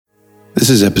This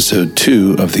is episode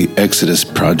 2 of the Exodus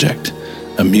Project,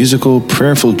 a musical,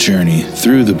 prayerful journey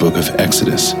through the book of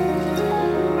Exodus.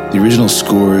 The original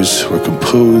scores were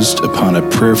composed upon a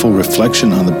prayerful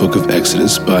reflection on the book of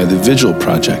Exodus by the Vigil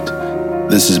Project.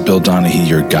 This is Bill Donaghy,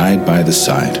 your guide by the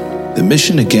side. The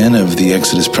mission again of the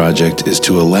Exodus Project is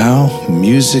to allow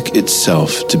music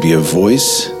itself to be a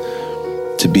voice,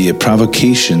 to be a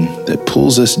provocation that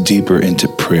pulls us deeper into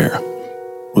prayer.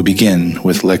 We begin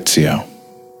with Lectio.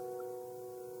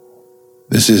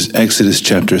 This is Exodus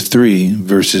chapter 3,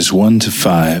 verses 1 to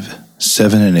 5,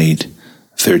 7 and 8,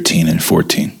 13 and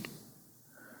 14.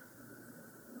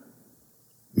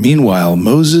 Meanwhile,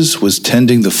 Moses was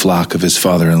tending the flock of his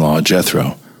father-in-law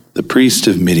Jethro, the priest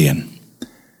of Midian.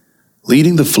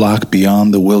 Leading the flock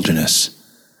beyond the wilderness,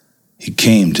 he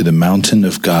came to the mountain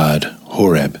of God,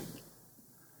 Horeb.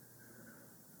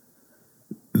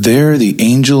 There the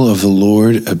angel of the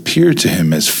Lord appeared to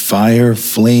him as fire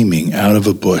flaming out of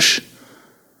a bush.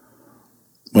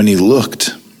 When he looked,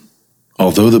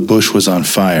 although the bush was on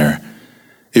fire,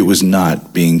 it was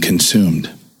not being consumed.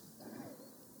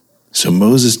 So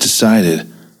Moses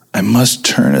decided, I must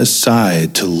turn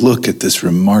aside to look at this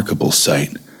remarkable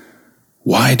sight.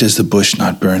 Why does the bush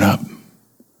not burn up?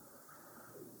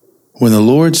 When the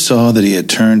Lord saw that he had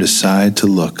turned aside to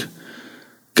look,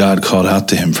 God called out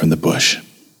to him from the bush.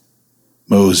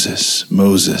 Moses,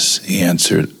 Moses, he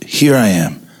answered, Here I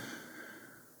am.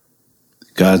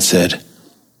 God said,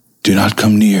 Do not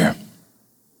come near.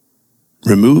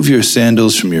 Remove your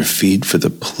sandals from your feet, for the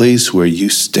place where you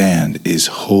stand is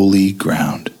holy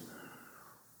ground.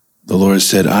 The Lord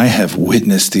said, I have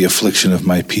witnessed the affliction of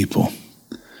my people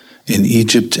in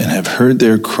Egypt and have heard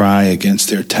their cry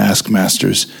against their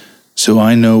taskmasters, so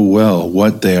I know well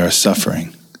what they are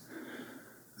suffering.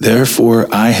 Therefore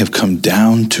I have come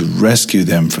down to rescue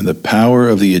them from the power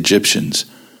of the Egyptians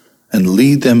and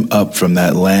lead them up from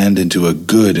that land into a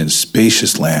good and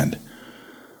spacious land,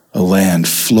 a land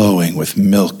flowing with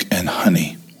milk and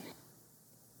honey.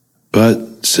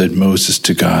 But, said Moses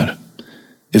to God,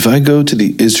 if I go to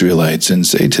the Israelites and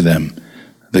say to them,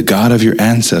 The God of your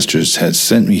ancestors has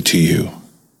sent me to you,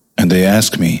 and they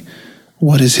ask me,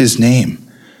 What is his name?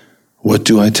 What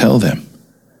do I tell them?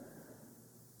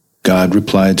 God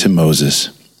replied to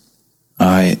Moses,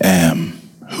 I am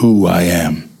who I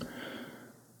am.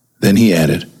 Then he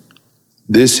added,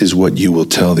 This is what you will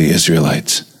tell the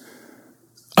Israelites.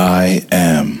 I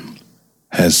am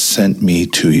has sent me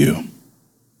to you.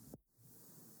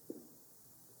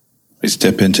 We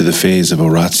step into the phase of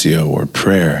oratio, or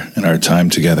prayer, in our time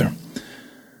together.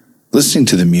 Listening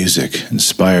to the music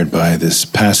inspired by this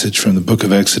passage from the book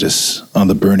of Exodus on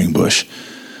the burning bush,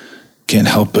 can't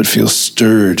help but feel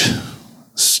stirred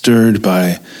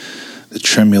by the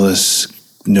tremulous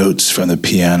notes from the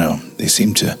piano. They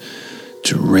seem to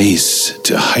race,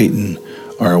 to heighten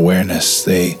our awareness.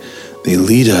 They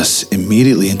lead us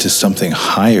immediately into something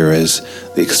higher as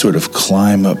they sort of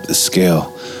climb up the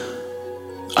scale,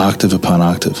 octave upon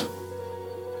octave.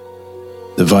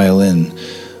 The violin,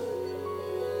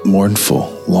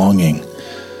 mournful, longing.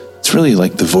 It's really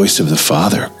like the voice of the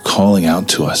Father calling out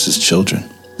to us as children.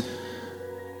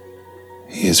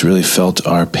 He has really felt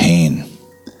our pain.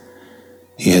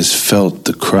 He has felt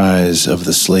the cries of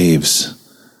the slaves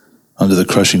under the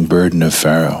crushing burden of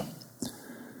Pharaoh.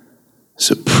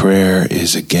 So prayer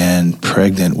is again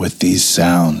pregnant with these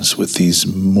sounds, with these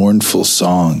mournful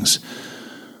songs,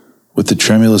 with the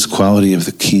tremulous quality of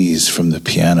the keys from the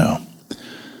piano.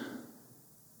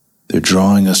 They're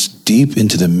drawing us deep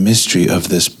into the mystery of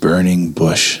this burning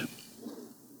bush.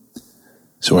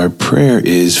 So our prayer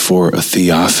is for a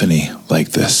theophany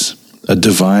like this, a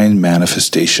divine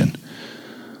manifestation.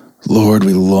 Lord,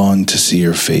 we long to see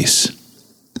your face.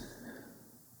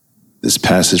 This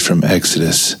passage from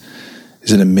Exodus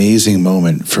is an amazing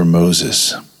moment for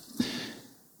Moses.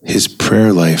 His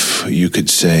prayer life, you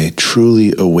could say,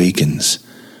 truly awakens.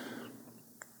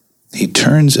 He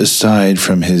turns aside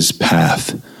from his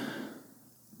path.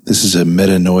 This is a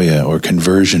metanoia, or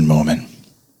conversion moment.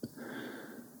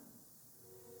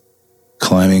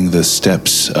 Climbing the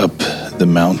steps up the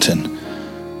mountain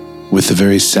with the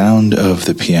very sound of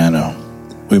the piano,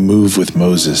 we move with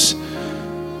Moses.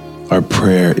 Our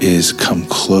prayer is, come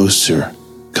closer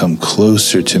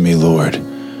to me, Lord.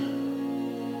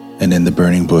 And in the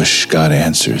burning bush, God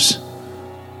answers,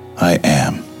 I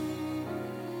am.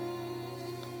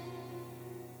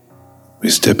 We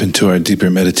step into our deeper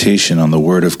meditation on the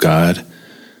Word of God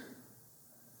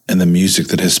and the music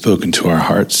that has spoken to our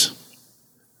hearts.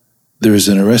 There is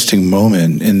an arresting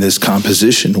moment in this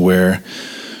composition where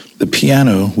the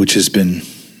piano, which has been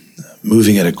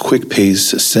moving at a quick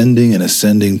pace, ascending and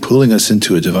ascending, pulling us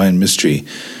into a divine mystery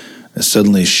that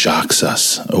suddenly shocks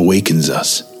us, awakens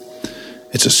us.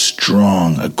 It's a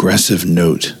strong, aggressive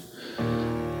note.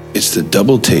 It's the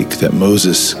double take that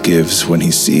Moses gives when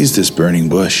he sees this burning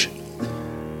bush.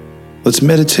 Let's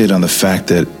meditate on the fact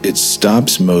that it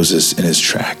stops Moses in his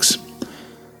tracks.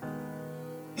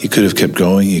 He could have kept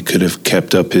going. He could have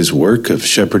kept up his work of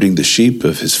shepherding the sheep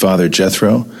of his father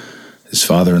Jethro, his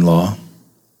father-in-law.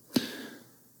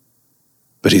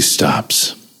 But he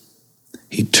stops.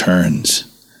 He turns.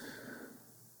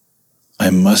 I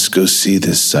must go see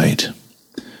this sight.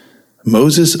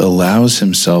 Moses allows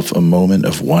himself a moment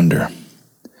of wonder.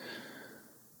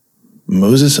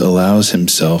 Moses allows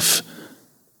himself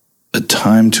a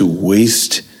time to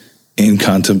waste in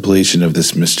contemplation of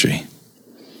this mystery.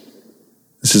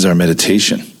 This is our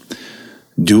meditation.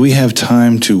 Do we have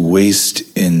time to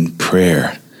waste in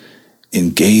prayer,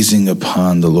 in gazing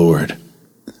upon the Lord?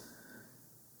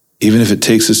 Even if it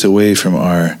takes us away from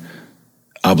our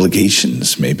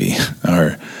obligations, maybe,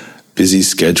 our busy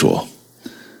schedule.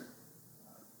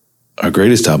 Our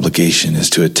greatest obligation is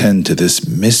to attend to this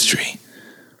mystery,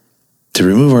 to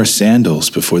remove our sandals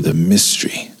before the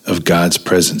mystery of God's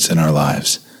presence in our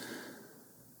lives.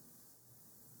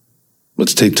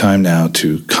 Let's take time now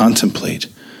to contemplate,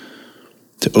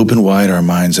 to open wide our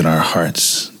minds and our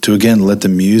hearts, to again let the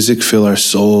music fill our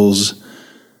souls,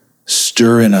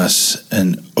 stir in us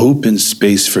an open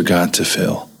space for God to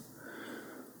fill.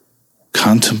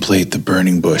 Contemplate the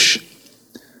burning bush.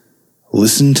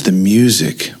 Listen to the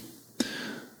music,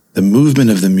 the movement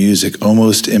of the music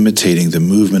almost imitating the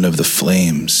movement of the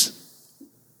flames,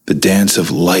 the dance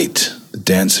of light, the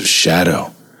dance of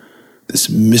shadow, this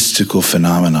mystical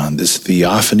phenomenon, this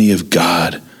theophany of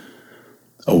God,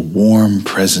 a warm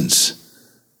presence,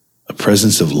 a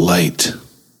presence of light.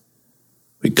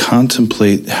 We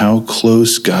contemplate how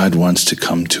close God wants to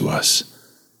come to us.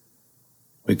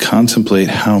 We contemplate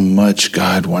how much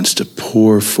God wants to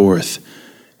pour forth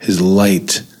his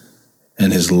light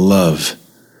and his love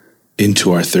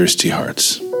into our thirsty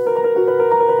hearts.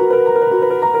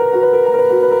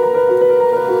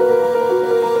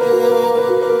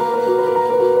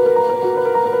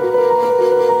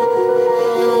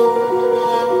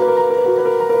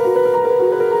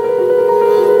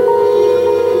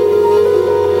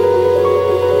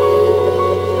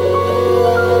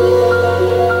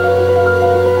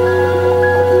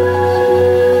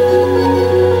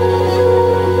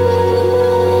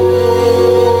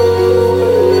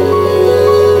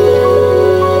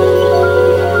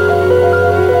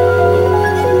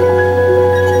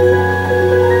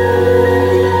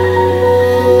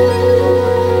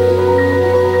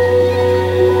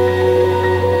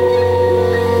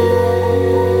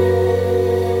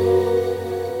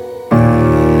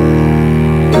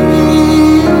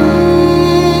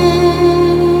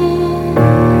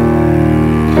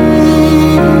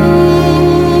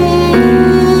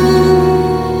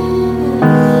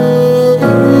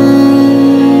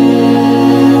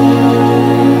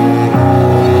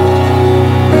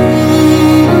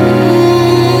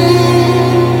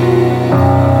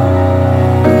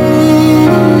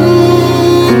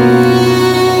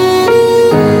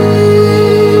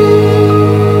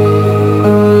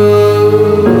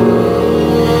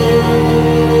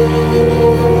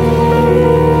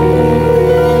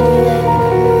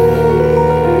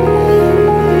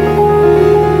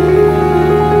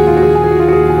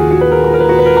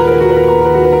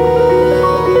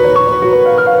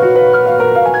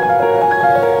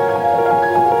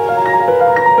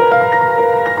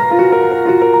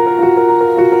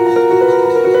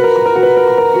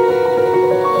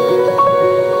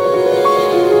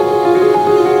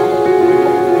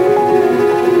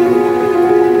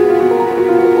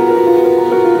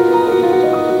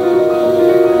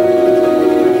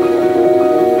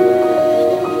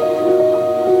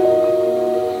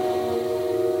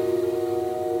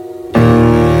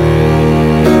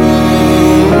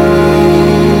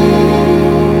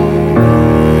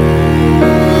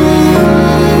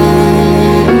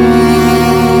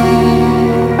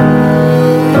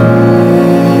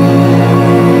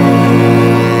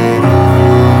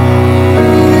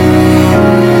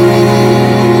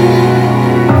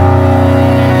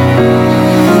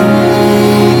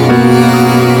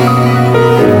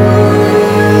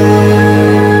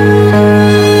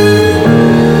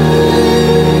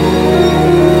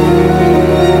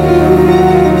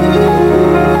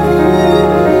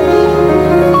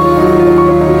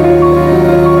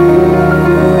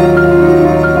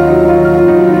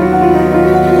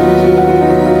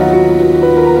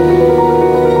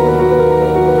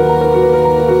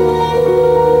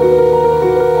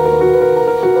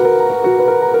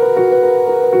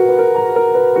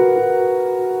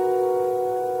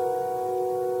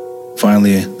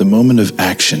 finally, the moment of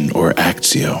action or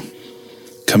actio,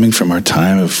 coming from our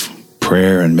time of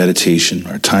prayer and meditation,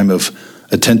 our time of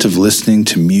attentive listening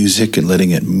to music and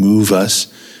letting it move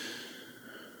us.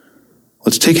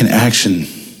 Let's take an action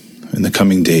in the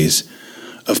coming days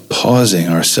of pausing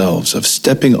ourselves, of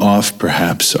stepping off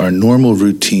perhaps our normal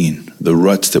routine, the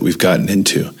ruts that we've gotten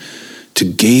into, to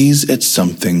gaze at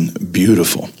something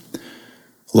beautiful.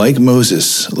 Like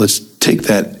Moses, let's take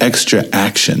that extra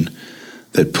action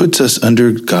that puts us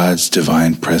under God's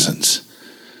divine presence.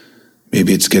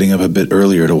 Maybe it's getting up a bit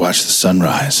earlier to watch the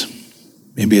sunrise.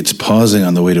 Maybe it's pausing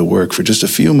on the way to work for just a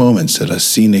few moments at a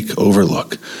scenic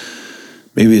overlook.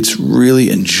 Maybe it's really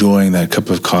enjoying that cup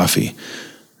of coffee,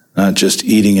 not just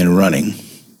eating and running,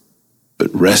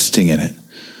 but resting in it.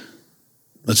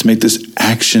 Let's make this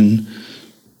action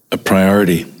a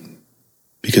priority,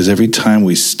 because every time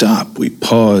we stop, we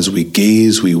pause, we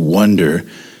gaze, we wonder,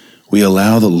 we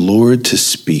allow the Lord to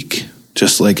speak,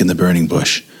 just like in the burning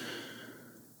bush.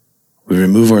 We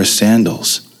remove our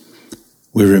sandals.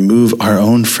 We remove our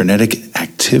own frenetic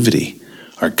activity,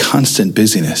 our constant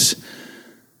busyness,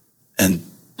 and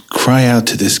cry out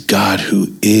to this God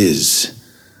who is.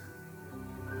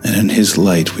 And in his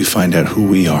light, we find out who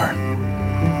we are.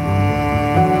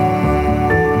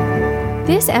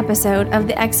 This episode of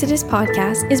the Exodus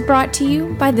podcast is brought to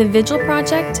you by the Vigil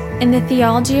Project and the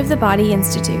Theology of the Body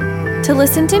Institute. To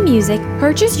listen to music,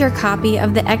 purchase your copy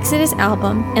of the Exodus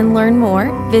album, and learn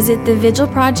more, visit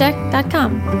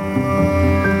thevigilproject.com.